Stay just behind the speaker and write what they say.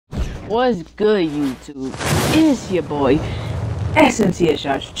What's good, YouTube? It's your boy, SNC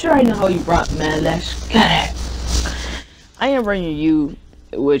Shots, trying to hold you rock, man. Let's get it. I am bringing you,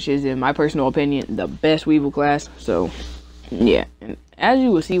 which is, in my personal opinion, the best Weevil class. So, yeah. And as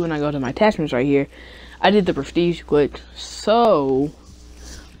you will see when I go to my attachments right here, I did the prestige glitch. So,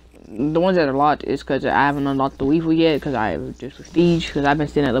 the ones that are locked is because I haven't unlocked the Weevil yet, because I have just prestige, because I've been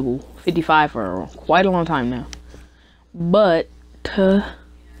sitting at level 55 for quite a long time now. But,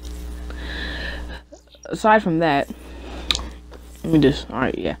 aside from that,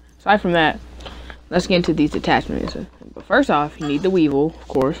 aside from that, let's get into these attachments. But first off, you need the Weevil, of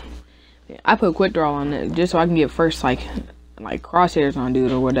course. I put quick draw on it just so I can get first like crosshairs on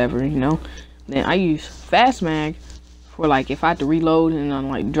dude or whatever, you know. Then I use fast mag for like if I have to reload and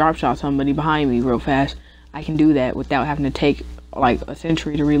like drop shot somebody behind me real fast, I can do that without having to take like a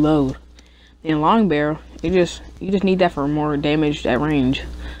century to reload. Then long barrel, you just need that for more damage at range,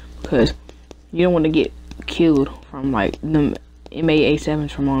 because you don't want to get killed from like the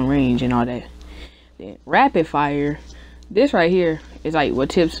MA-A7s from long range and all that. Then rapid fire, this right here is like what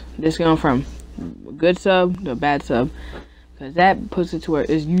tips this gun from good sub to bad sub, because that puts it to where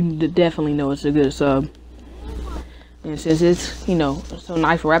you definitely know it's a good sub. And since it's, you know, so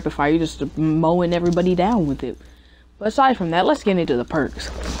nice for rapid fire, you're just mowing everybody down with it. But aside from that, let's get into the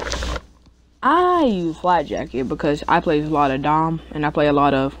perks. I use flat jacket because I play a lot of Dom and I play a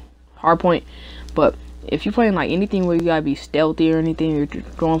lot of hardpoint. But if you're playing like anything where you gotta be stealthy or anything, you're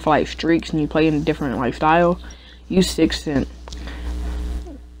going for like streaks and you play in a different like style, use 6th Sense.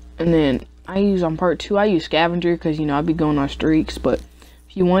 And then I use on part 2, I use scavenger because, you know, I'll be going on streaks. But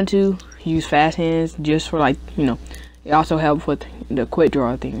if you want to use fast hands just for like, you know, it also helps with the quick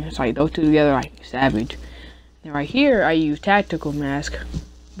draw thing. It's like those two together like savage. And right here I use tactical mask,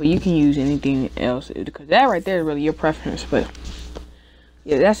 but you can use anything else because that right there is really your preference. But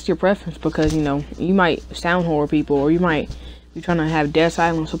yeah, that's your preference because, you know, you might sound whore people, or you might be trying to have dead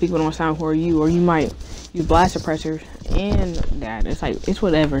silence so people don't sound whore you, or you might use blast suppressors and that. It's like, it's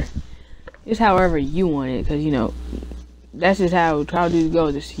whatever. It's however you want it, because, you know, that's just how Call of Duty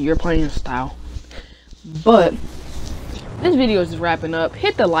goes. It's your playing style. But this video is just wrapping up.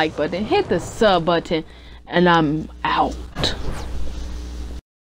 Hit the like button, hit the sub button, and I'm out.